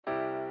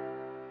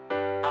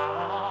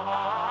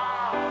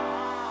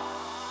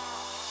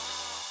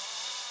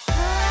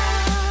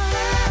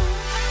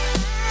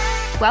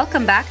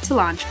Welcome back to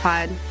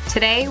LaunchPod.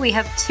 Today we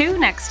have two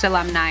Next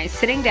alumni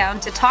sitting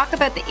down to talk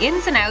about the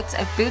ins and outs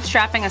of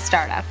bootstrapping a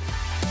startup.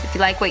 If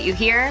you like what you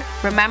hear,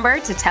 remember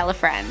to tell a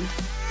friend.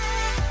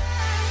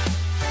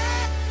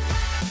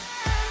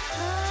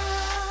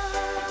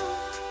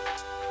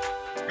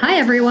 Hi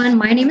everyone,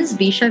 my name is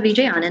Visha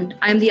Vijayanand.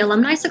 I'm the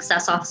Alumni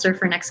Success Officer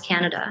for Next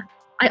Canada.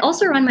 I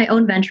also run my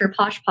own venture,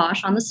 Posh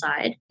Posh, on the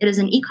side. It is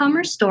an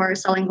e-commerce store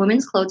selling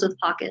women's clothes with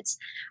pockets.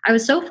 I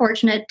was so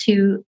fortunate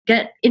to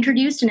get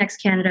introduced to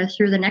Next Canada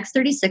through the Next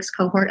 36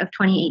 cohort of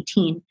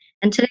 2018.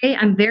 And today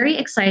I'm very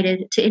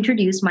excited to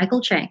introduce Michael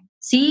Cheng,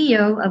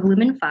 CEO of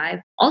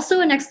Lumen5,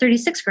 also a Next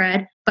 36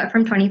 grad, but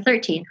from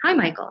 2013. Hi,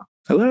 Michael.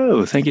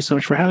 Hello, thank you so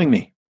much for having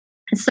me.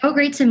 It's so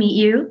great to meet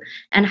you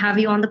and have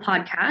you on the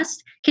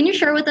podcast. Can you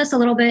share with us a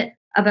little bit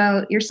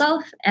about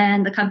yourself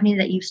and the company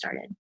that you've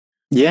started?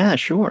 Yeah,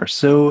 sure.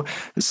 So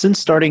since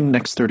starting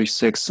Next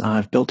 36,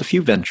 I've built a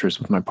few ventures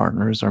with my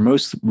partners. Our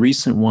most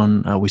recent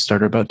one we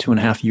started about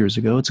 2.5 years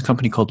ago. It's a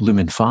company called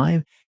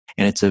Lumen5,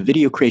 and it's a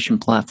video creation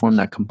platform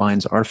that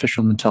combines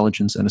artificial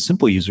intelligence and a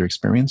simple user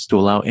experience to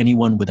allow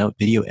anyone without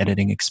video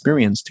editing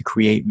experience to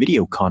create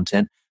video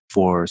content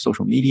for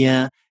social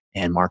media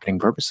and marketing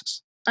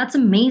purposes. That's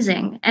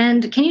amazing.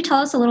 And can you tell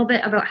us a little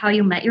bit about how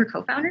you met your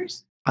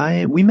co-founders?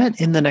 We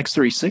met in the Next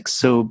 36.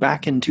 So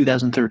back in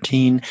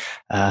 2013,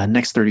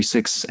 Next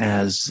 36,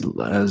 as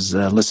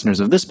listeners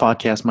of this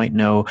podcast might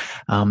know,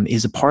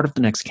 is a part of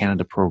the Next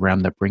Canada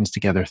program that brings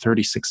together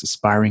 36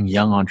 aspiring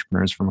young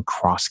entrepreneurs from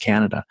across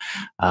Canada.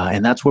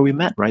 And that's where we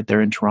met, right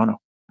there in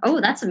Toronto.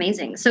 Oh, that's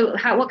amazing. So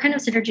what kind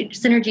of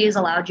synergies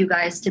allowed you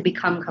guys to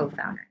become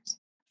co-founders?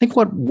 I think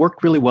what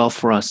worked really well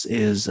for us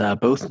is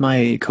both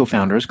my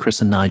co-founders, Chris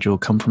and Nigel,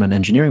 come from an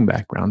engineering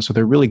background. So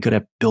they're really good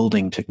at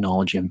building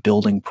technology and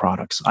building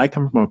products. I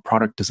come from a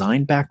product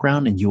design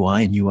background in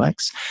UI and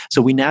UX.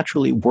 So we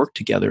naturally work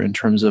together in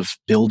terms of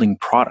building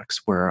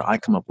products where I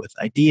come up with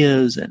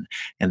ideas and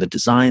the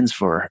designs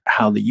for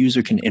how the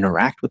user can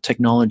interact with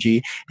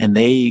technology. And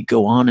they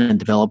go on and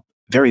develop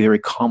very, very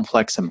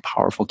complex and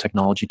powerful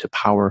technology to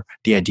power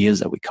the ideas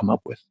that we come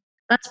up with.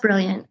 That's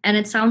brilliant. And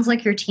it sounds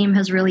like your team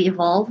has really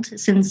evolved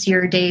since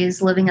your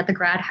days living at the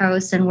grad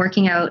house and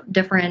working out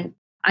different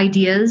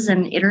ideas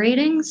and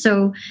iterating.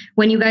 So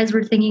when you guys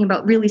were thinking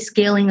about really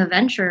scaling a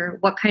venture,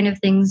 what kind of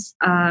things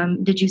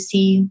did you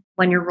see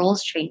when your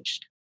roles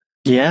changed?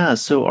 Yeah,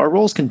 so our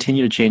roles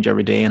continue to change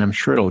every day, and I'm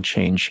sure it'll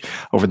change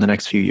over the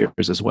next few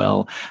years as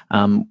well.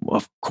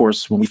 Of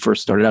course, when we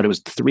first started out, it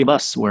was the three of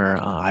us where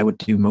I would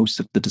do most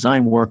of the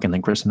design work, and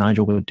then Chris and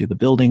Nigel would do the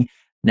building.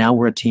 Now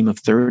we're a team of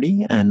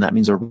 30, and that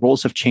means our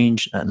roles have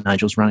changed.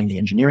 Nigel's running the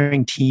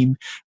engineering team,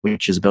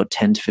 which is about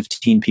 10 to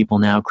 15 people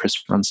now.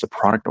 Chris runs the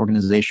product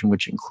organization,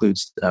 which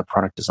includes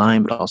product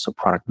design, but also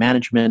product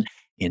management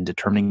in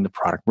determining the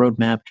product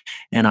roadmap.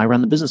 And I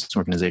run the business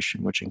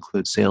organization, which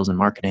includes sales and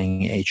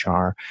marketing,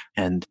 HR,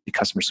 and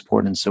customer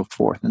support, and so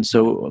forth. And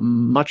so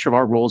much of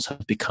our roles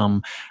have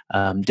become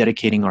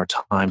dedicating our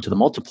time to the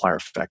multiplier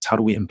effect. How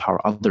do we empower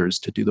others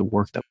to do the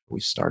work that we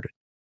started?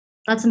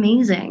 That's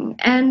amazing.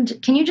 And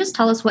can you just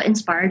tell us what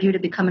inspired you to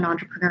become an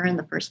entrepreneur in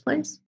the first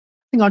place?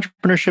 I think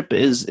entrepreneurship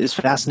is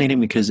fascinating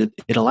because it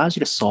allows you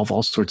to solve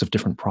all sorts of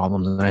different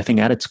problems. And I think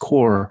at its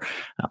core,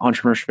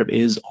 entrepreneurship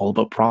is all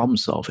about problem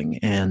solving.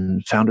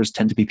 And founders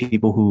tend to be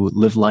people who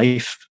live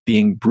life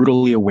being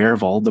brutally aware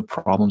of all the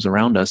problems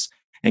around us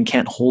and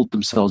can't hold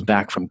themselves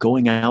back from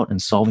going out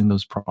and solving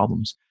those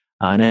problems.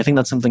 And I think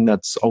that's something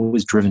that's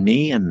always driven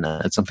me, and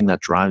it's something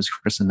that drives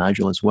Chris and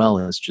Nigel as well,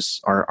 is just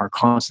our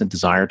constant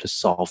desire to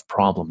solve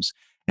problems.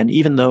 And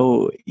even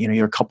though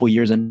you're a couple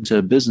years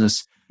into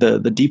business, the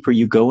deeper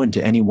you go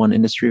into any one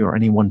industry or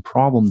any one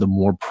problem, the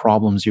more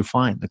problems you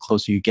find. The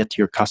closer you get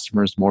to your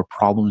customers, the more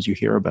problems you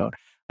hear about.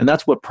 And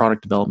that's what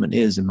product development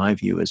is, in my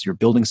view, is you're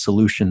building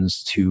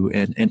solutions to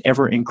an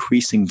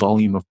ever-increasing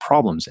volume of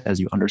problems as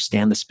you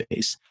understand the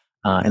space.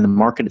 And the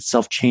market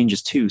itself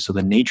changes too, so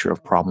the nature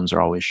of problems are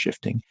always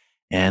shifting.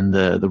 And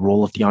the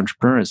role of the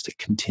entrepreneur is to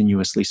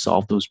continuously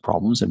solve those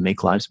problems and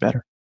make lives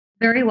better.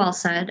 Very well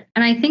said.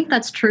 And I think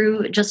that's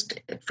true just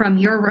from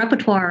your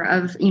repertoire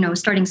of,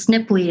 starting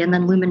Sniply and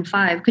then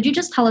Lumen5. Could you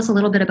just tell us a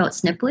little bit about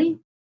Sniply?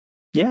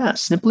 Yeah,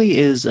 Sniply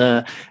is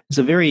a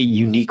very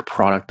unique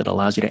product that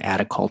allows you to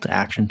add a call to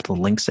action to the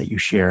links that you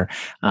share.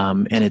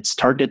 And it's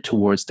targeted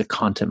towards the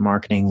content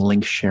marketing,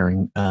 link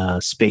sharing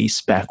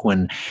space back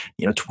when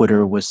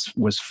Twitter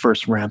was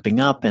first ramping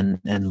up,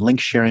 and link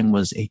sharing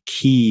was a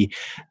key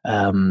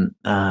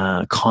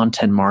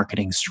content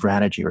marketing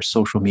strategy or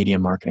social media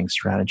marketing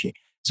strategy.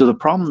 So the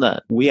problem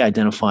that we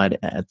identified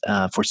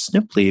for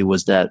Sniply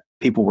was that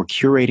people were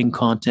curating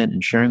content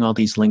and sharing all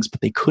these links, but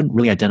they couldn't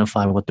really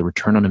identify what the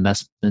return on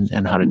investment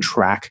and how to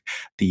track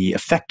the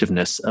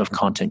effectiveness of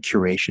content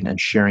curation and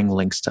sharing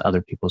links to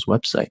other people's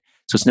website.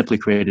 So Sniply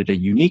created a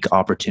unique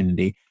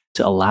opportunity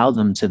to allow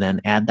them to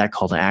then add that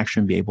call to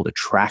action, be able to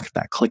track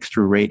that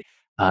click-through rate,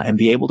 and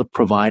be able to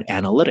provide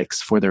analytics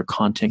for their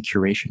content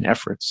curation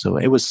efforts. So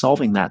it was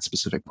solving that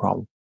specific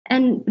problem.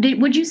 And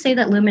would you say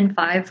that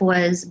Lumen5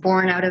 was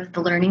born out of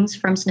the learnings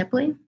from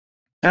Sniply?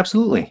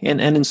 Absolutely.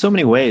 And in so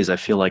many ways, I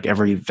feel like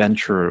every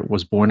venture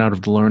was born out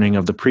of the learning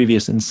of the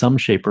previous in some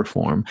shape or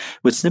form.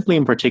 With Sniply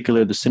in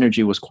particular, the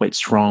synergy was quite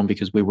strong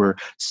because we were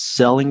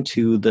selling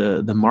to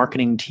the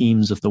marketing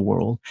teams of the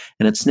world.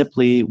 And at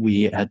Sniply,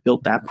 we had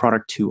built that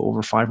product to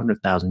over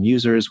 500,000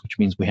 users, which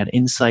means we had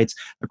insights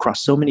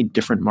across so many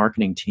different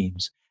marketing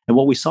teams. And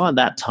what we saw at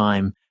that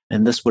time,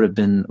 and this would have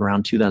been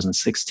around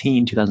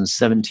 2016,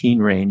 2017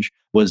 range,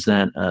 was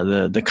that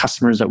the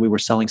customers that we were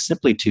selling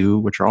Sniply to,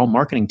 which are all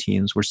marketing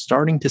teams, were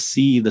starting to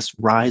see this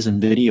rise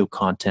in video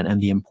content and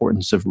the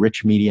importance of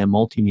rich media,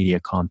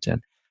 multimedia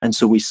content. And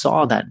so we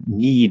saw that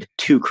need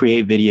to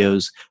create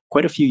videos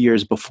quite a few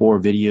years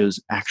before videos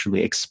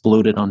actually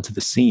exploded onto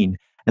the scene.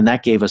 And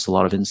that gave us a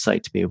lot of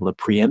insight to be able to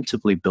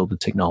preemptively build the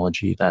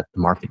technology that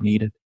the market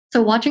needed.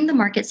 So, watching the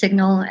market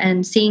signal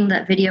and seeing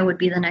that video would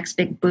be the next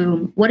big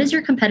boom, what is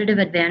your competitive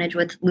advantage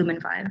with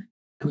Lumen5?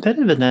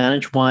 Competitive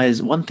advantage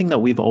wise, one thing that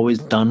we've always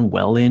done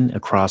well in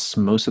across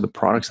most of the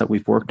products that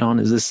we've worked on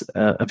is this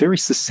a very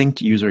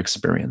succinct user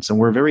experience. And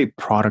we're very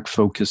product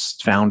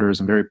focused founders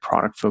and very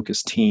product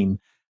focused team.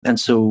 And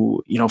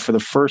so, for the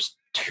first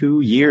 2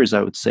 years,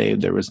 I would say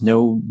there was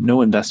no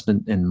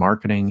investment in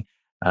marketing,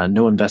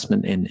 no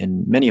investment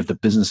in many of the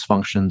business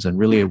functions. And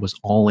really, it was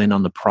all in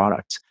on the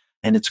product.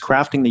 And it's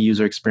crafting the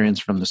user experience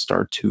from the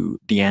start to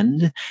the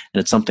end. And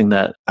it's something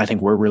that I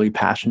think we're really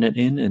passionate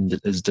in and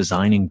is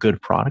designing good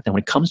product. And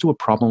when it comes to a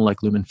problem like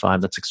Lumen5,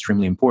 that's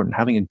extremely important.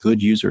 Having a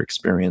good user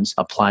experience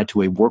applied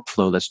to a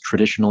workflow that's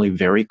traditionally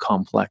very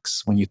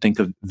complex. When you think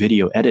of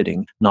video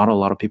editing, not a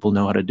lot of people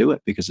know how to do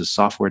it because the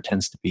software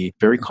tends to be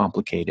very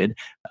complicated.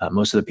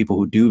 Most of the people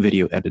who do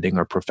video editing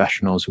are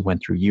professionals who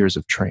went through years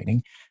of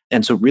training.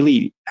 And so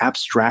really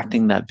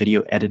abstracting that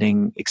video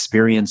editing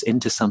experience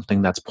into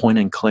something that's point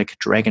and click,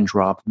 drag and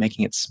drop,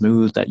 making it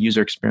smooth, that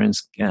user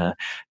experience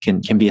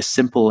can be as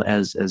simple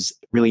as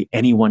really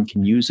anyone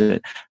can use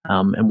it.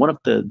 And one of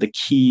the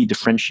key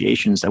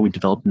differentiations that we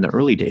developed in the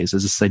early days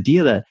is this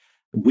idea that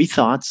we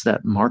thought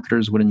that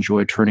marketers would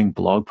enjoy turning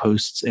blog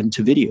posts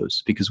into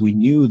videos because we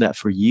knew that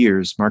for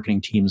years,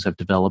 marketing teams have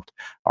developed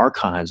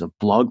archives of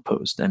blog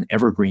posts and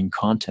evergreen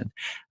content.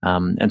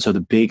 And so the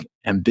big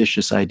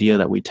ambitious idea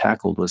that we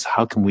tackled was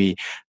how can we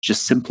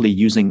just simply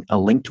using a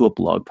link to a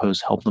blog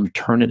post help them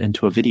turn it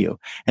into a video?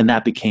 And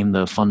that became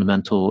the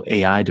fundamental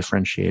AI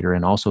differentiator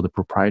and also the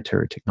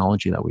proprietary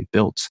technology that we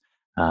built.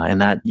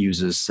 And that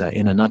uses,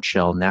 in a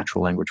nutshell,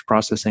 natural language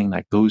processing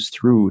that goes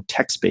through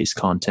text-based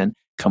content,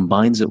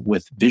 combines it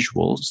with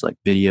visuals like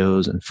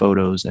videos and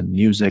photos and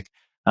music,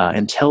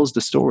 and tells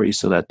the story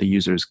so that the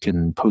users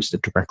can post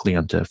it directly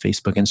onto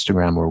Facebook,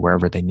 Instagram, or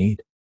wherever they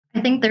need.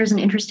 I think there's an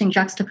interesting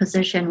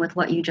juxtaposition with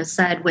what you just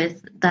said,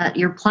 with that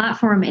your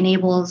platform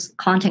enables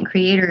content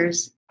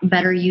creators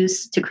better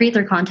use to create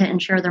their content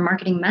and share their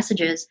marketing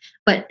messages.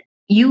 But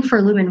you,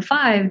 for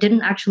Lumen5,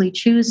 didn't actually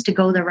choose to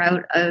go the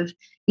route of,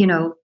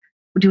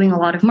 doing a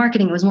lot of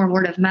marketing. It was more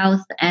word of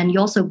mouth, and you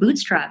also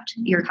bootstrapped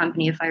your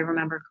company, if I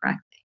remember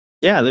correctly.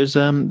 Yeah, there's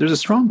a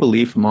strong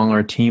belief among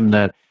our team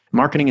that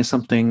marketing is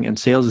something and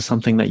sales is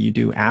something that you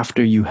do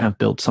after you have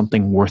built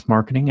something worth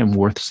marketing and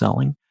worth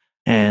selling.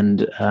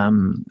 And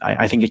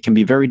I think it can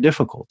be very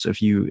difficult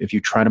if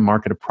you try to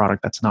market a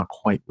product that's not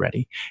quite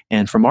ready.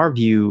 And from our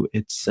view,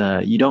 it's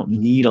you don't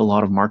need a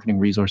lot of marketing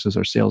resources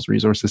or sales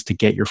resources to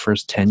get your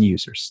first 10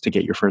 users, to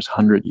get your first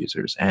 100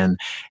 users. And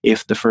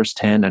if the first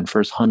 10 and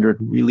first 100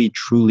 really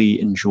truly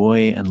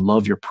enjoy and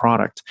love your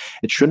product,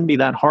 it shouldn't be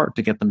that hard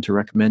to get them to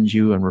recommend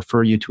you and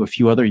refer you to a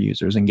few other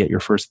users and get your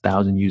first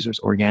 1,000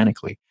 users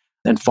organically.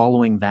 And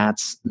following that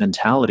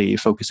mentality,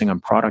 focusing on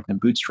product and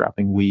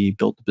bootstrapping, we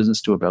built the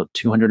business to about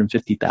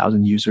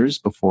 250,000 users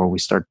before we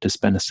started to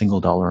spend a single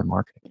dollar in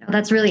marketing.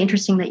 That's really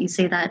interesting that you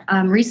say that.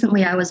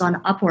 Recently, I was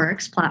on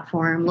Upwork's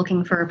platform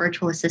looking for a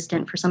virtual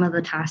assistant for some of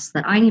the tasks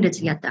that I needed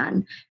to get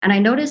done. And I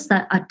noticed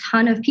that a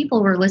ton of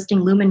people were listing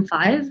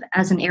Lumen5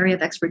 as an area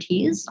of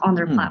expertise on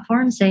their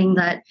platform, saying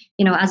that,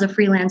 as a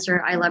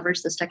freelancer, I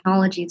leverage this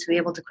technology to be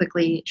able to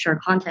quickly share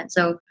content.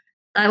 So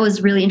that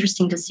was really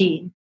interesting to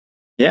see.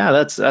 Yeah,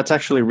 that's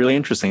actually really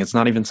interesting. It's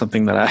not even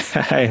something that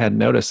I had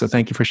noticed. So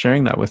thank you for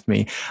sharing that with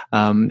me.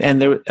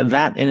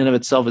 That in and of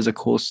itself is a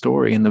cool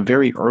story. In the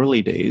very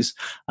early days,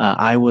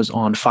 I was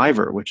on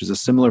Fiverr, which is a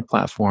similar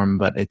platform,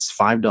 but it's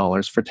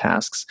 $5 for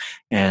tasks.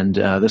 And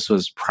this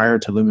was prior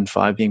to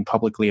Lumen5 being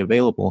publicly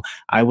available.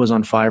 I was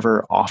on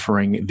Fiverr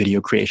offering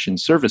video creation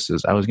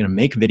services. I was going to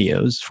make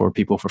videos for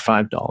people for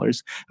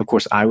 $5. Of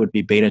course, I would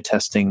be beta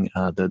testing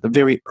the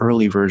very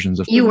early versions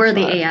of You Lumen5. were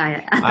the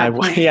AI. I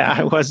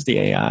was the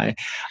AI.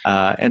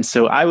 And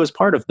so I was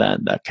part of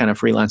that kind of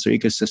freelancer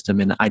ecosystem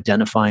in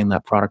identifying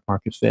that product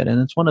market fit. And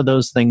it's one of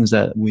those things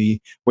that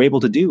we were able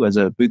to do as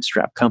a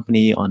bootstrap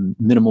company on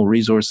minimal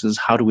resources.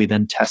 How do we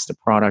then test the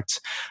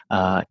product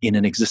in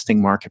an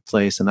existing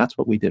marketplace? And that's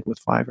what we did with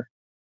Fiverr.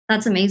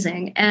 That's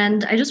amazing.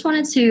 And I just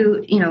wanted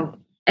to,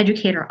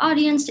 educate our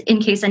audience in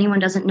case anyone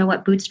doesn't know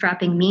what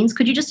bootstrapping means.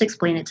 Could you just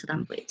explain it to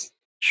them, please?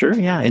 Sure.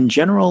 Yeah. In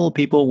general,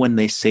 people, when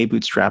they say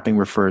bootstrapping,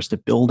 refers to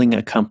building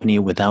a company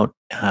without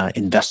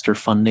investor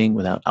funding,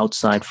 without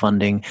outside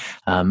funding.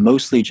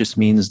 Mostly just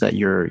means that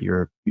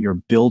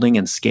you're building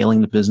and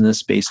scaling the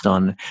business based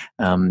on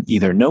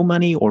either no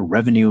money or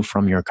revenue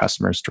from your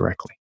customers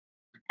directly.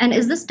 And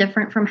is this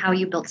different from how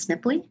you built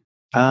Sniply?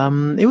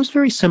 It was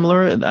very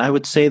similar. I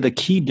would say the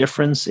key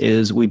difference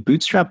is we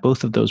bootstrap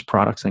both of those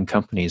products and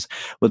companies,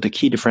 with the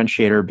key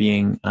differentiator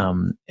being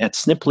at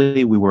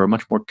Sniply, we were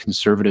much more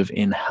conservative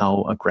in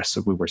how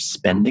aggressive we were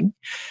spending,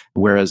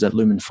 whereas at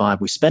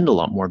Lumen5, we spend a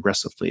lot more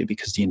aggressively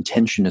because the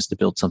intention is to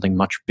build something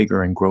much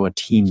bigger and grow a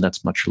team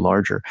that's much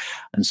larger.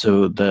 And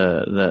so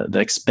the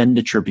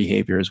expenditure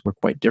behaviors were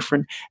quite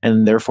different,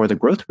 and therefore the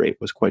growth rate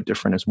was quite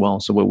different as well.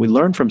 So what we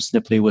learned from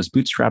Sniply was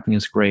bootstrapping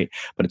is great,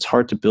 but it's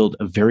hard to build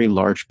a very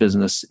large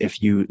business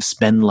if you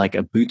spend like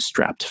a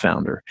bootstrapped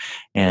founder.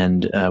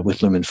 And with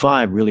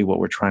Lumen5, really what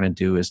we're trying to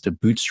do is to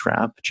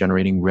bootstrap,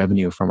 generating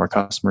revenue from our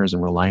customers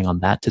and relying on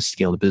that to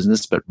scale the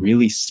business, but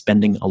really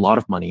spending a lot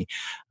of money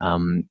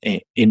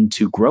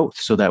into growth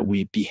so that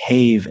we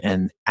behave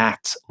and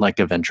act like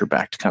a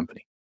venture-backed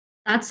company.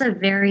 That's a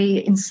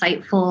very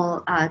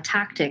insightful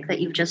tactic that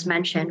you've just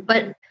mentioned.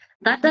 But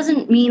that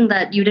doesn't mean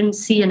that you didn't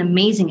see an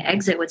amazing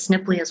exit with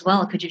Sniply as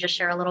well. Could you just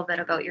share a little bit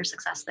about your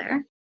success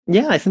there?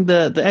 Yeah, I think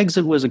the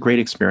exit was a great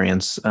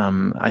experience.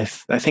 I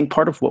think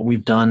part of what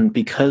we've done,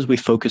 because we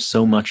focus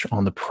so much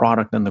on the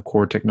product and the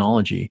core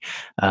technology,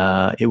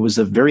 it was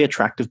a very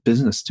attractive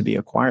business to be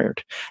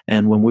acquired.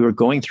 And when we were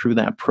going through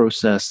that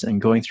process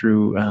and going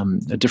through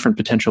the different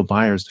potential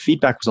buyers, the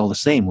feedback was all the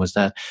same, was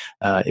that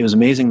it was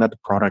amazing that the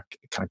product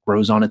kind of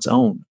grows on its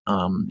own.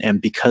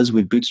 And because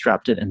we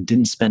bootstrapped it and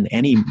didn't spend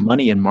any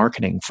money in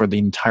marketing for the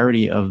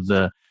entirety of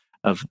the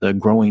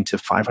growing to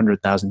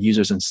 500,000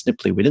 users in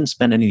Sniply, we didn't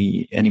spend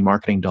any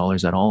marketing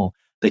dollars at all.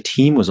 The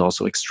team was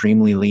also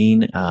extremely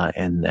lean,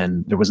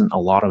 and there wasn't a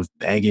lot of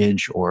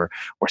baggage or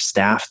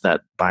staff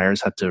that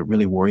buyers had to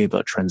really worry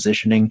about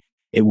transitioning.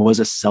 It was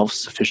a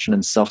self-sufficient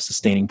and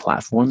self-sustaining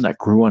platform that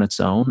grew on its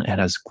own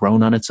and has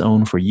grown on its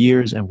own for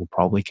years and will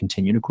probably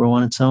continue to grow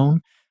on its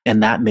own.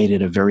 And that made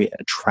it a very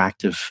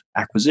attractive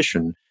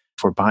acquisition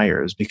for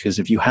buyers, because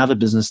if you have a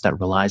business that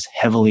relies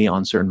heavily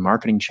on certain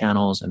marketing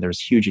channels and there's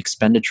huge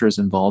expenditures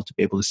involved to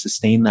be able to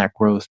sustain that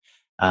growth,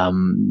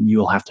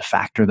 you'll have to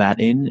factor that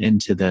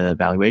into the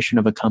valuation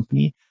of a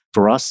company.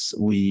 For us,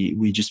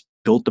 we just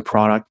built the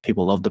product.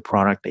 People love the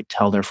product. They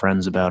tell their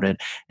friends about it,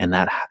 and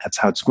that's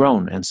how it's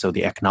grown. And so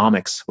the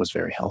economics was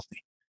very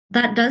healthy.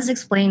 That does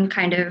explain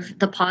kind of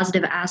the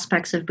positive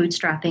aspects of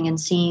bootstrapping and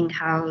seeing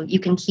how you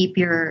can keep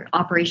your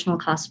operational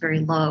costs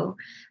very low.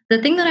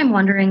 The thing that I'm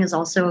wondering is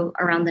also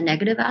around the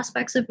negative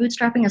aspects of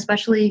bootstrapping,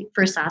 especially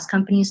for SaaS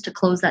companies to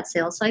close that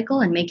sales cycle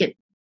and make it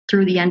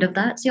through the end of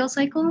that sales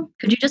cycle.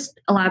 Could you just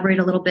elaborate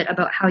a little bit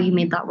about how you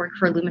made that work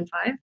for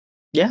Lumen5?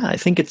 Yeah, I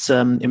think it's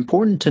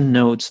important to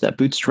note that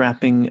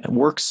bootstrapping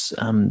works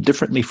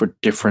differently for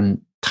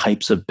different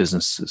types of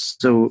businesses.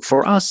 So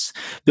for us,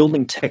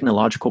 building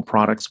technological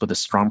products with a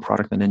strong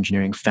product and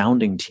engineering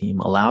founding team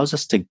allows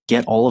us to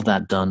get all of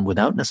that done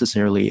without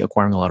necessarily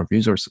acquiring a lot of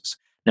resources.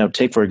 Now,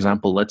 take, for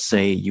example, let's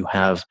say you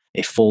have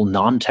a full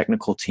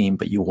non-technical team,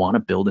 but you want to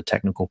build a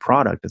technical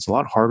product. It's a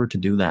lot harder to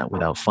do that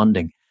without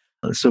funding.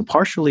 So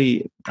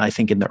partially, I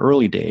think in the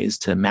early days,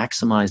 to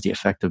maximize the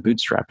effect of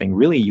bootstrapping,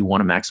 really you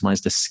want to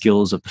maximize the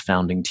skills of the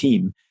founding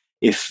team.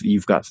 If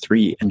you've got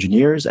 3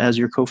 engineers as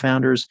your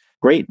co-founders,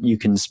 great, you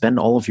can spend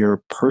all of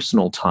your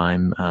personal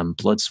time,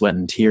 blood, sweat,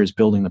 and tears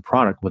building the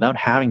product without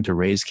having to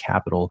raise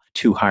capital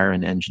to hire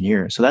an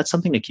engineer. So that's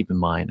something to keep in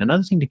mind.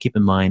 Another thing to keep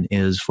in mind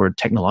is for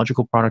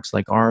technological products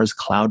like ours,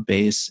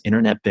 cloud-based,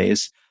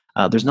 internet-based,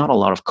 there's not a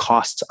lot of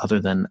costs other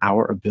than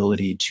our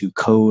ability to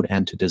code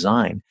and to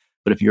design.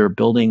 But if you're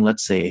building,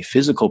 let's say, a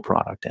physical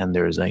product and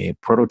there's a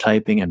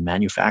prototyping and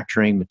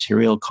manufacturing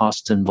material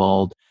costs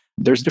involved,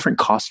 there's different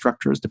cost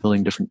structures to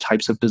building different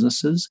types of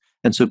businesses.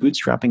 And so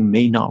bootstrapping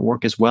may not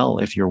work as well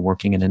if you're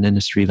working in an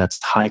industry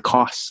that's high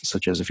costs,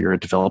 such as if you're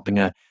developing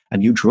a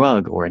new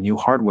drug or a new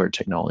hardware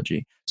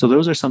technology. So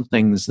those are some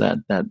things that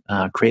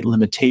create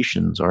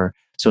limitations or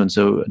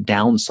so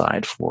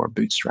downside for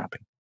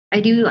bootstrapping.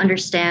 I do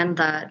understand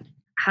that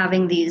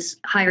having these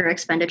higher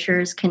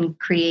expenditures can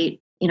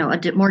create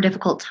a more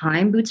difficult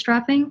time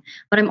bootstrapping.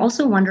 But I'm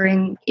also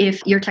wondering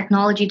if your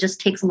technology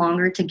just takes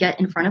longer to get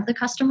in front of the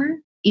customer,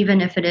 even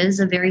if it is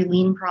a very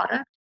lean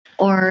product,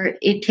 or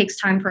it takes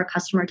time for a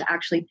customer to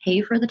actually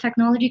pay for the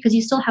technology, because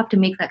you still have to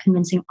make that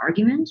convincing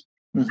argument.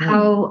 Mm-hmm.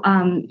 How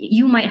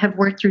you might have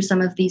worked through some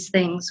of these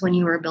things when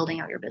you were building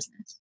out your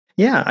business.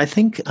 Yeah, I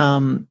think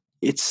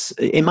it's,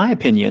 in my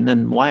opinion,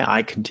 and why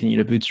I continue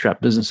to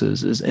bootstrap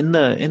businesses is in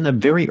the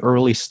very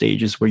early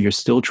stages where you're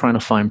still trying to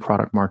find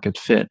product market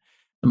fit.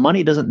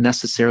 Money doesn't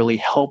necessarily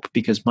help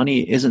because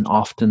money isn't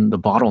often the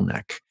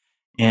bottleneck.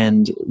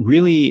 And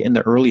really, in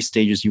the early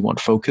stages, you want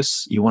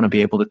focus. You want to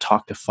be able to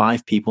talk to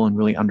 5 people and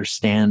really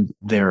understand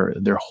their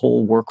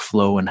whole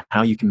workflow and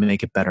how you can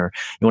make it better.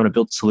 You want to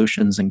build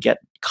solutions and get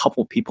a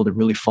couple people to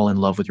really fall in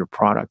love with your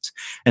product.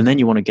 And then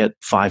you want to get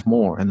 5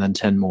 more, and then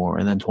 10 more,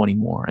 and then 20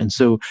 more. And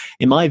so,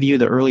 in my view,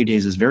 the early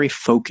days is very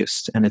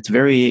focused and it's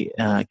very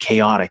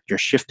chaotic. You're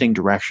shifting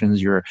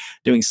directions. You're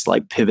doing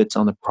slight pivots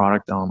on the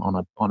product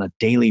on a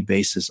daily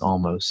basis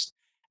almost.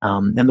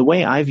 And the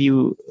way I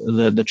view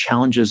the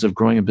challenges of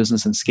growing a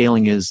business and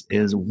scaling is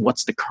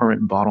what's the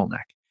current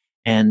bottleneck?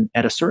 And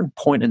at a certain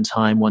point in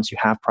time, once you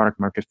have product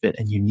market fit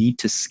and you need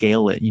to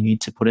scale it, you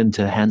need to put it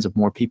into the hands of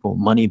more people,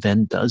 money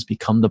then does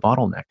become the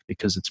bottleneck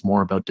because it's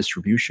more about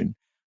distribution.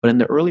 But in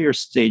the earlier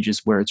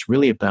stages where it's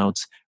really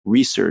about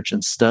research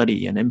and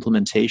study and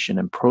implementation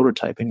and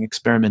prototyping,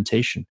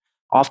 experimentation,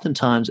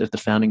 oftentimes if the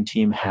founding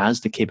team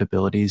has the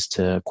capabilities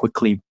to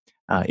quickly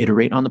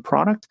iterate on the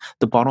product,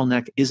 the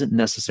bottleneck isn't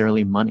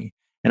necessarily money.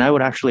 And I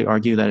would actually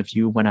argue that if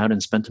you went out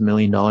and spent $1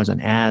 million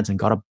on ads and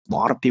got a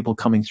lot of people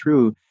coming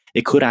through,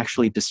 it could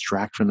actually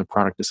distract from the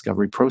product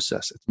discovery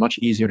process. It's much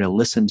easier to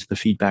listen to the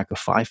feedback of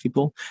 5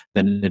 people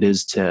than it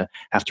is to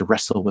have to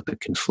wrestle with the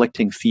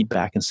conflicting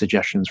feedback and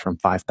suggestions from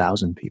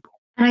 5,000 people.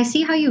 And I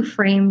see how you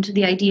framed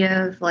the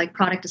idea of like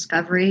product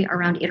discovery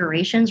around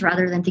iterations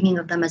rather than thinking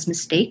of them as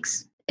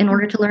mistakes in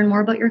order to learn more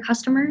about your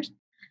customers.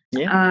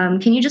 Yeah.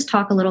 Can you just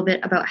talk a little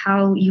bit about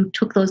how you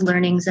took those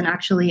learnings and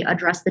actually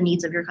address the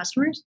needs of your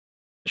customers?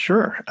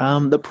 Sure.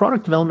 The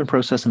product development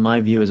process, in my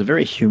view, is a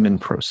very human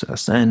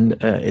process, and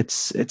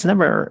it's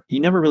never you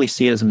never really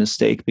see it as a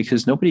mistake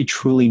because nobody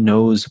truly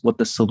knows what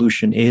the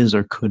solution is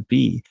or could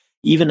be.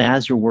 Even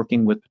as you're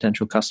working with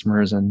potential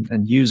customers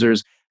and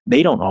users,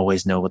 they don't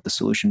always know what the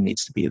solution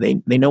needs to be.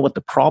 They know what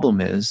the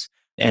problem is,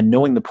 and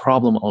knowing the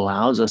problem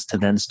allows us to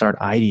then start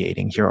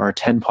ideating. Here are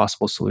 10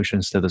 possible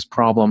solutions to this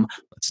problem.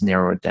 Let's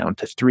narrow it down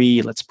to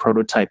 3. Let's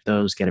prototype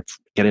those. Get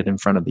it in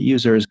front of the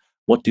users.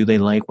 What do they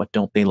like? What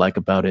don't they like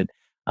about it?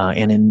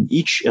 And in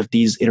each of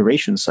these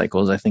iteration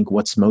cycles, I think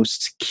what's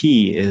most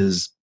key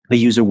is the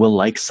user will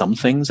like some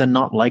things and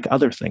not like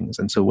other things.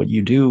 And so what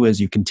you do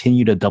is you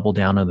continue to double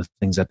down on the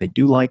things that they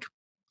do like.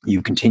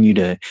 You continue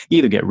to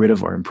either get rid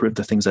of or improve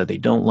the things that they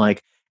don't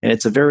like. And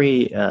it's a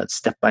very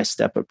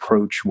step-by-step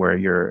approach where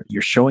you're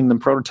showing them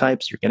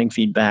prototypes, you're getting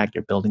feedback,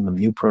 you're building them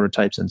new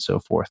prototypes, and so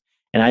forth.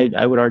 And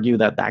I would argue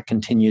that that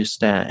continues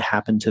to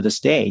happen to this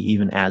day,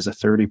 even as a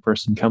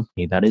 30-person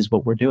company. That is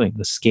what we're doing.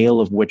 The scale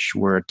of which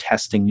we're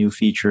testing new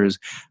features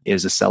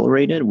is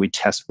accelerated. We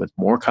test with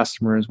more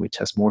customers. We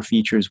test more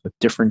features with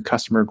different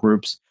customer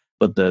groups,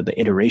 but the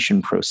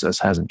iteration process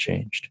hasn't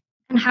changed.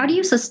 And how do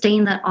you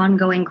sustain that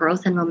ongoing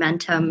growth and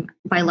momentum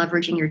by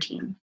leveraging your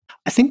team?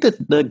 I think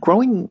that the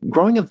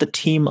growing of the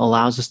team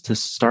allows us to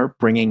start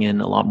bringing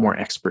in a lot more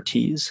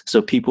expertise.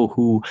 So people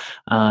who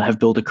have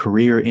built a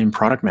career in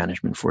product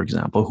management, for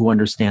example, who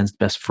understands the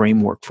best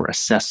framework for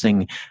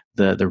assessing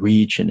the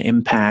reach and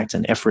impact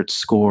and effort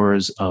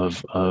scores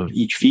of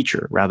each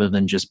feature, rather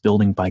than just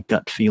building by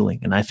gut feeling.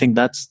 And I think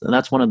that's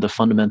one of the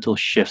fundamental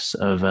shifts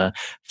of a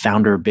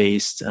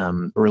founder-based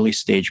early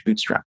stage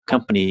bootstrap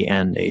company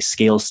and a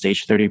scale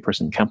stage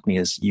 30-person company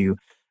is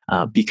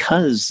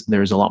because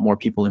there's a lot more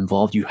people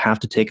involved, you have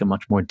to take a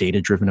much more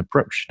data-driven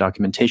approach.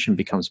 Documentation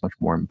becomes much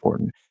more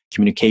important.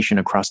 Communication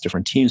across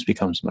different teams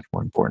becomes much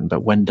more important.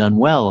 But when done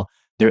well,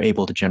 they're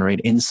able to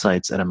generate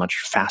insights at a much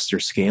faster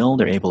scale.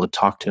 They're able to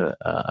talk to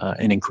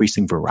an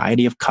increasing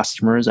variety of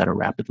customers at a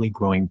rapidly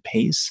growing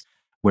pace.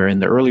 Where in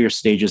the earlier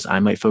stages, I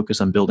might focus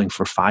on building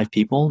for 5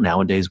 people.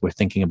 Nowadays, we're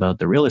thinking about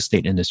the real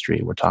estate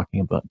industry. We're talking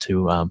about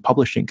to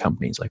publishing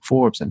companies like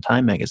Forbes and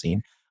Time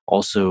Magazine.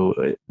 Also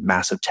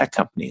massive tech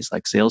companies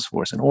like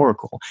Salesforce and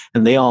Oracle.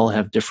 And they all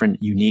have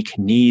different unique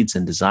needs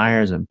and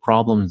desires and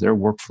problems. Their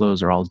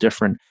workflows are all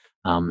different.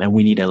 And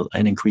we need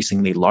an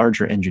increasingly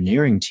larger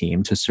engineering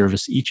team to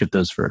service each of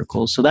those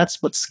verticals. So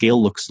that's what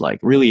scale looks like.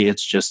 Really,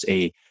 it's just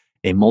a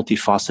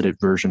multifaceted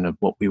version of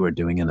what we were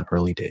doing in the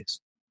early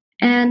days.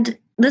 And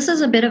this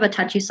is a bit of a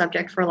touchy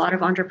subject for a lot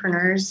of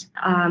entrepreneurs.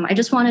 I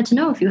just wanted to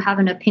know if you have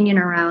an opinion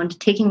around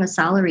taking a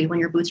salary when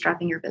you're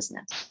bootstrapping your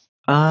business.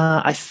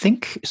 I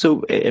think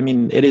so. I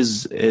mean,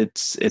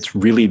 it's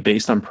really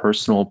based on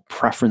personal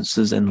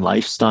preferences and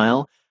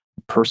lifestyle.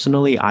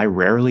 Personally, I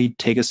rarely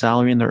take a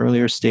salary in the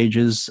earlier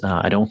stages.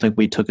 I don't think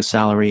we took a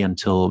salary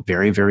until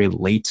very, very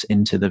late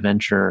into the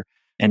venture.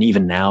 And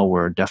even now,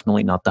 we're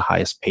definitely not the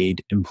highest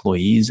paid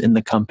employees in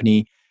the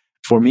company.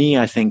 For me,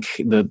 I think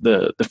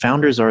the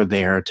founders are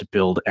there to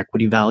build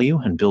equity value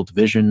and build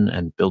vision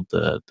and build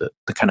the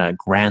kind of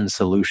grand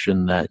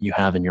solution that you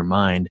have in your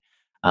mind.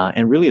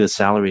 And really, the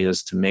salary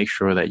is to make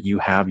sure that you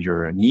have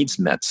your needs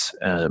met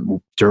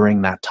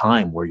during that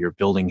time where you're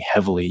building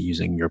heavily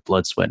using your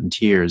blood, sweat, and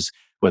tears,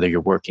 whether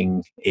you're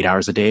working 8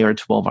 hours a day or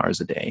 12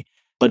 hours a day.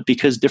 But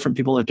because different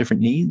people have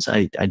different needs,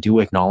 I do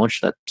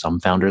acknowledge that some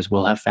founders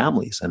will have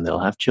families and they'll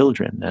have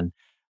children.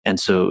 And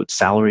so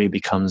salary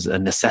becomes a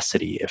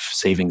necessity if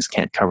savings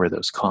can't cover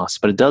those costs.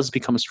 But it does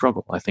become a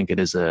struggle. I think it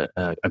is a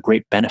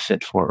great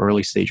benefit for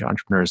early stage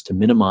entrepreneurs to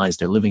minimize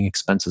their living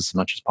expenses as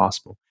much as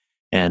possible.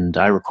 And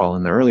I recall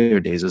in the earlier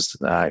days,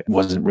 I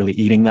wasn't really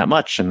eating that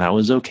much, and that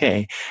was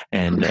okay.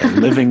 And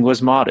living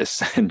was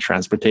modest, and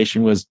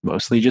transportation was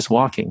mostly just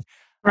walking.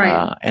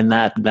 Right. And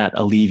that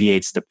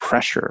alleviates the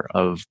pressure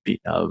of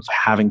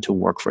having to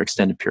work for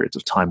extended periods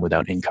of time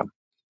without income.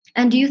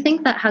 And do you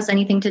think that has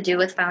anything to do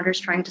with founders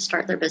trying to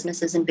start their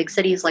businesses in big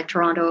cities like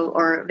Toronto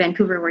or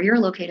Vancouver, where you're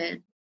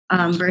located,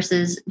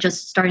 versus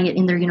just starting it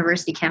in their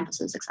university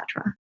campuses,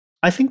 etc.?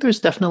 I think there's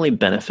definitely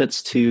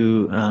benefits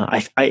to.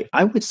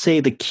 I would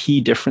say the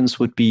key difference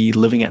would be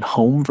living at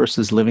home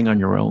versus living on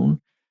your own.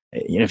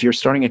 If you're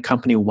starting a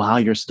company while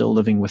you're still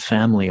living with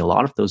family, a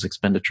lot of those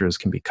expenditures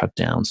can be cut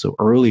down. So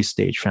early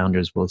stage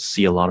founders will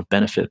see a lot of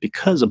benefit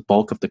because a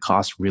bulk of the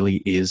cost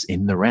really is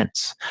in the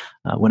rents.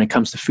 When it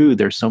comes to food,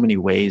 there's so many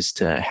ways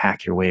to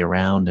hack your way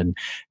around and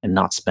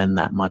not spend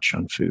that much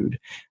on food.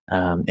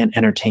 And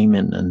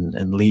entertainment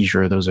and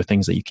leisure, those are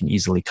things that you can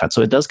easily cut.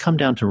 So it does come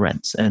down to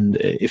rents. And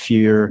if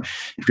you're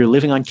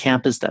living on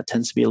campus, that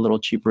tends to be a little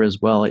cheaper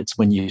as well. It's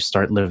when you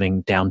start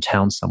living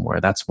downtown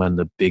somewhere, that's when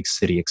the big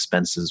city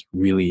expenses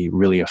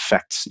really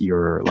affects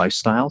your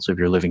lifestyle. So if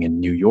you're living in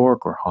New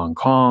York or Hong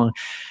Kong,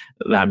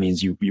 that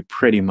means you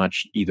pretty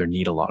much either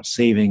need a lot of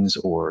savings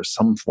or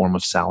some form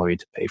of salary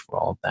to pay for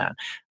all of that.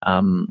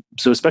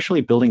 So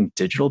especially building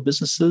digital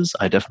businesses,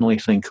 I definitely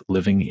think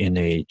living in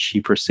a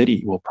cheaper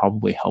city will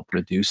probably help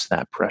reduce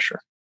that pressure.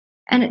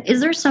 And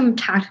is there some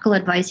tactical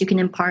advice you can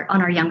impart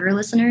on our younger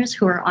listeners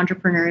who are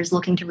entrepreneurs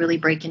looking to really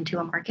break into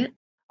a market?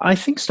 I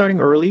think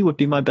starting early would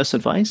be my best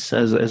advice.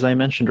 As I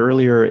mentioned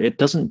earlier, it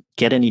doesn't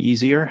get any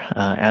easier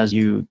as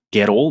you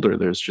get older.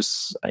 There's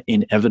just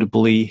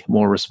inevitably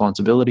more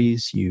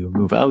responsibilities. You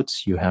move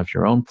out, you have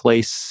your own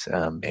place.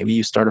 Maybe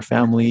you start a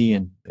family,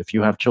 and if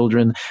you have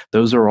children,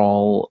 those are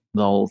all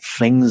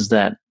things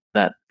that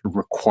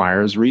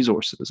requires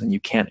resources, and you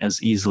can't as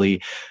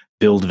easily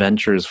build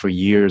ventures for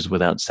years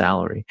without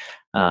salary.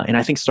 And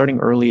I think starting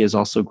early is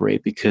also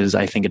great because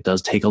I think it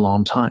does take a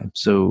long time.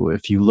 So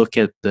if you look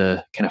at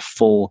the kind of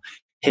full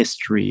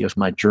history of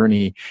my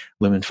journey,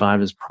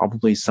 Lumen5 is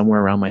probably somewhere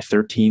around my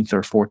 13th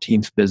or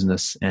 14th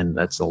business. And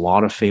that's a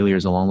lot of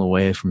failures along the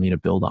way for me to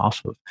build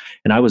off of.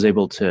 And I was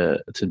able to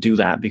do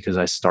that because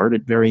I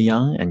started very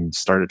young and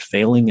started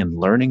failing and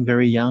learning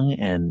very young.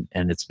 And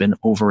it's been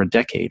over a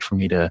decade for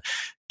me to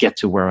get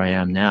to where I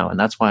am now. And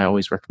that's why I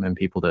always recommend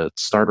people to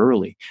start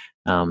early.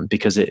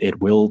 Because it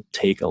will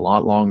take a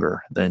lot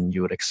longer than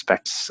you would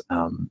expect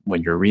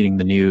when you're reading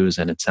the news,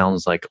 and it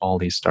sounds like all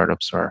these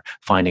startups are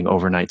finding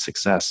overnight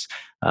success.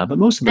 But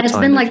most of the time, it's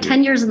been like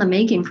 10 years in the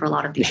making for a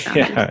lot of these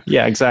founders.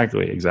 Yeah,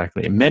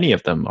 exactly. Many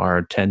of them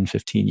are 10,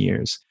 15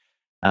 years.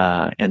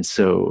 And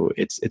so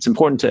it's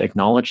important to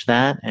acknowledge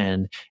that.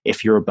 And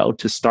if you're about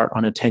to start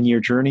on a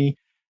 10-year journey,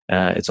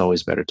 it's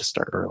always better to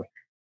start early.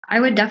 I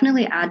would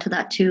definitely add to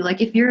that too.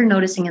 Like if you're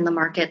noticing in the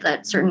market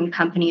that certain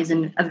companies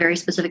in a very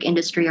specific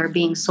industry are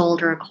being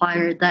sold or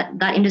acquired,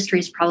 that industry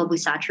is probably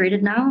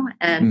saturated now,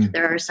 and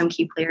there are some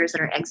key players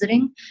that are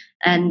exiting,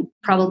 and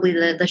probably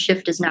the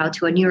shift is now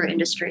to a newer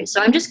industry. So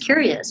I'm just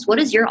curious, what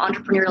is your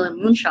entrepreneurial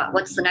moonshot?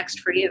 What's the next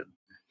for you?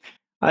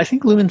 I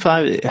think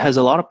Lumen5 has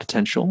a lot of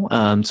potential.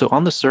 So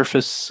on the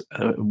surface,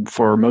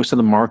 for most of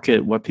the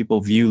market, what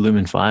people view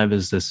Lumen5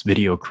 as this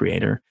video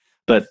creator.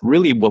 But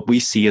really what we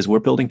see is we're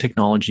building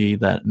technology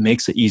that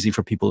makes it easy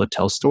for people to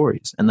tell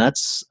stories. And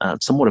that's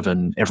somewhat of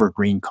an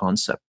evergreen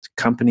concept.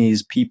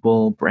 Companies,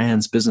 people,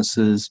 brands,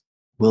 businesses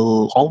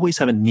will always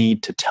have a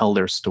need to tell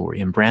their story.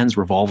 And brands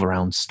revolve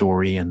around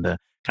story and the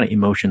kind of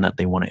emotion that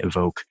they want to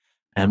evoke.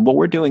 And what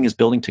we're doing is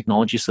building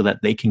technology so that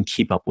they can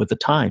keep up with the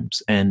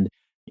times. And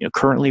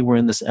currently we're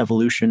in this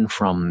evolution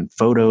from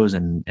photos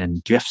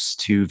and GIFs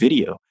to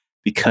video,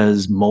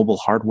 because mobile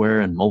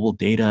hardware and mobile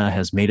data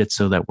has made it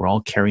so that we're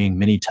all carrying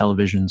mini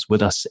televisions with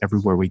us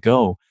everywhere we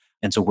go.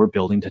 And so we're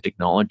building the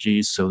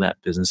technologies so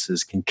that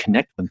businesses can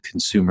connect with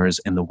consumers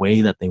in the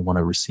way that they want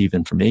to receive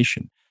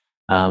information.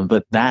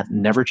 But that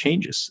never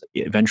changes.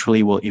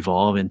 Eventually will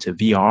evolve into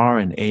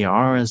VR and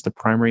AR as the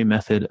primary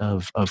method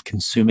of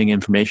consuming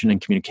information and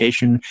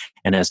communication.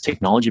 And as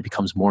technology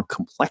becomes more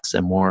complex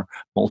and more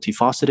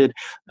multifaceted,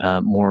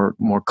 more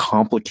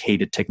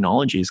complicated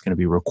technology is going to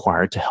be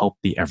required to help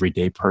the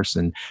everyday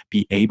person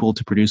be able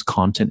to produce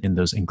content in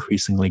those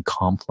increasingly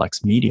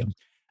complex medium.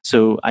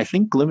 So I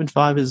think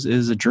Lumen5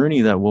 is a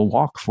journey that will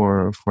walk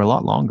for a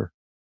lot longer.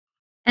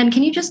 And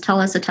can you just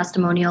tell us a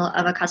testimonial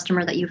of a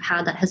customer that you've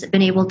had that has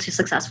been able to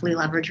successfully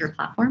leverage your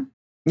platform?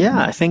 Yeah,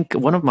 I think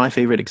one of my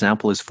favorite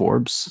example is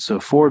Forbes. So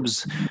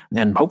Forbes,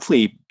 and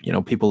hopefully,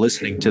 people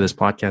listening to this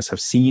podcast have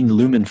seen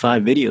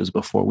Lumen5 videos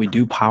before. We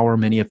do power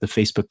many of the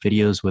Facebook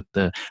videos with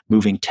the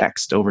moving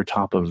text over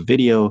top of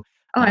video.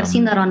 Oh, I've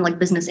seen that on like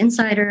Business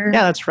Insider.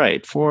 Yeah, that's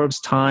right. Forbes,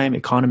 Time,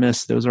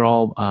 Economist, those are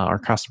all our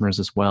customers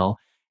as well.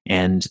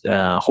 And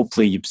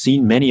hopefully you've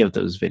seen many of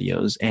those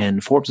videos.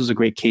 And Forbes was a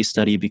great case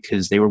study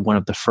because they were one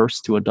of the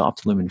first to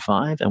adopt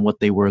Lumen5. And what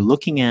they were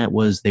looking at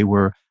was they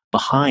were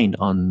behind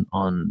on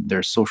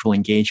their social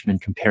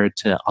engagement compared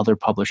to other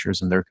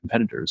publishers and their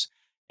competitors.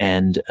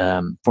 And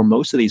for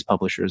most of these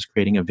publishers,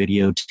 creating a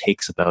video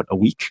takes about a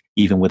week,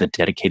 even with a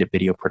dedicated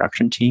video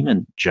production team.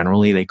 And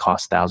generally, they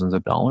cost thousands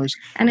of dollars.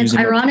 And it's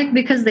ironic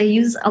because they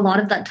use a lot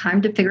of that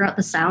time to figure out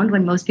the sound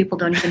when most people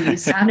don't even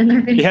use sound in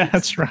their videos. Yeah,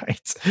 that's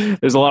right.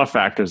 There's a lot of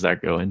factors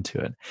that go into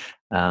it.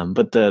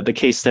 But the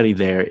case study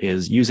there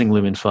is using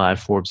Lumen5,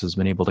 Forbes has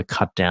been able to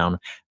cut down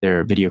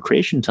their video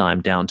creation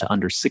time down to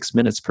under 6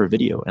 minutes per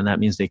video. And that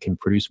means they can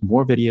produce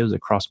more videos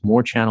across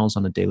more channels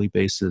on a daily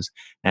basis.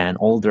 And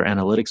all of their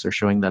analytics are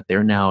showing that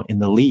they're now in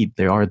the lead.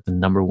 They are the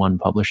 #1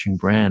 publishing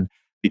brand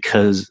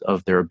because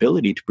of their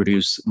ability to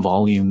produce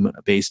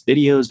volume-based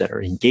videos that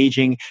are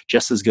engaging,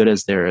 just as good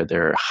as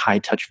their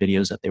high-touch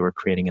videos that they were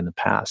creating in the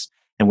past.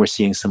 And we're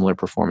seeing similar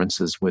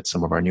performances with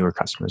some of our newer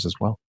customers as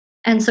well.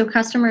 And so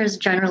customers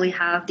generally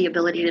have the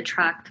ability to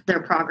track their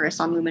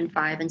progress on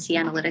Lumen5 and see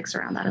analytics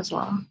around that as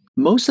well.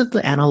 Most of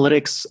the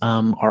analytics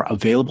are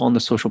available on the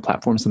social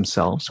platforms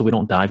themselves, so we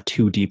don't dive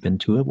too deep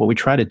into it. What we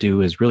try to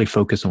do is really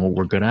focus on what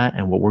we're good at,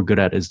 and what we're good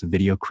at is the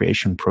video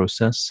creation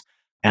process.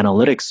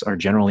 Analytics are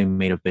generally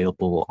made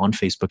available on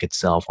Facebook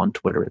itself, on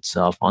Twitter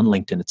itself, on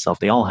LinkedIn itself.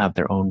 They all have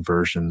their own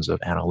versions of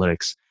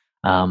analytics.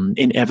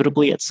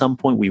 Inevitably, at some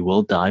point, we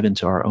will dive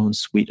into our own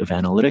suite of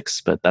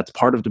analytics, but that's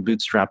part of the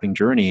bootstrapping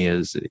journey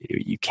is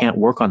you can't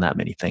work on that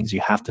many things. You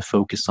have to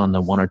focus on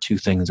the 1 or 2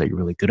 things that you're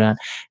really good at.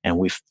 And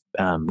we've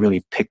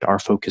really picked our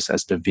focus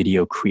as the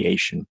video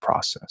creation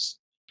process.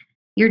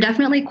 You're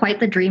definitely quite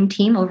the dream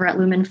team over at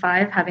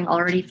Lumen5, having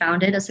already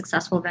founded a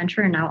successful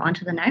venture and now on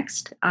to the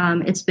next.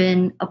 It's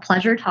been a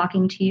pleasure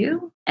talking to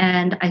you.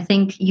 And I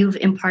think you've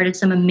imparted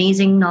some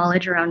amazing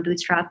knowledge around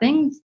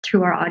bootstrapping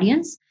to our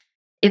audience.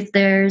 If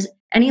there's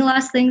any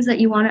last things that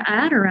you want to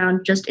add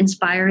around just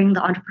inspiring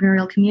the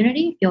entrepreneurial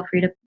community, feel free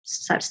to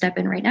step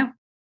in right now.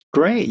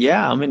 Great.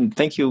 Yeah. I mean,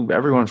 thank you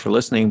everyone for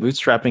listening.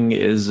 Bootstrapping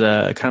is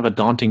kind of a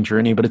daunting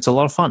journey, but it's a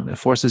lot of fun. It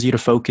forces you to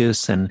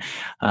focus and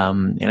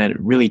it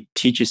really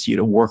teaches you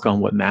to work on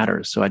what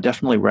matters. So I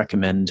definitely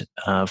recommend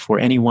for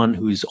anyone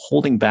who's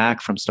holding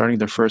back from starting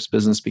their first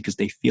business because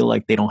they feel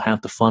like they don't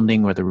have the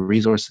funding or the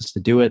resources to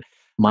do it.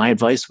 My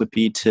advice would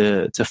be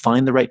to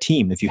find the right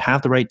team. If you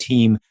have the right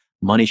team,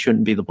 money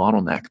shouldn't be the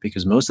bottleneck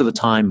because most of the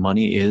time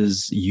money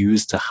is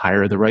used to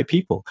hire the right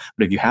people.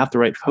 But if you have the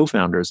right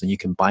co-founders, then you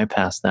can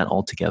bypass that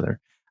altogether.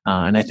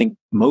 And I think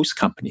most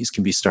companies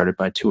can be started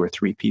by 2 or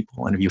 3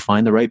 people. And if you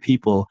find the right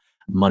people,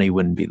 money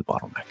wouldn't be the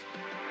bottleneck.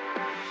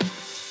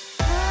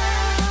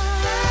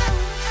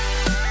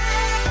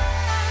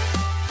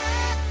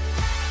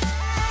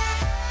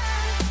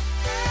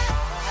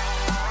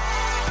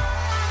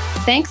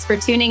 Thanks for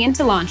tuning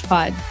into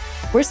LaunchPod.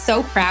 We're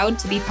so proud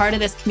to be part of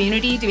this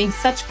community doing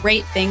such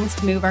great things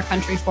to move our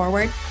country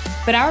forward,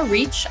 but our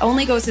reach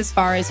only goes as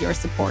far as your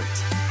support.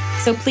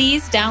 So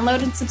please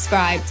download and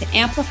subscribe to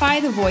amplify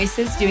the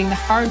voices doing the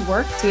hard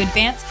work to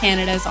advance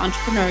Canada's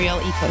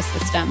entrepreneurial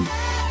ecosystem.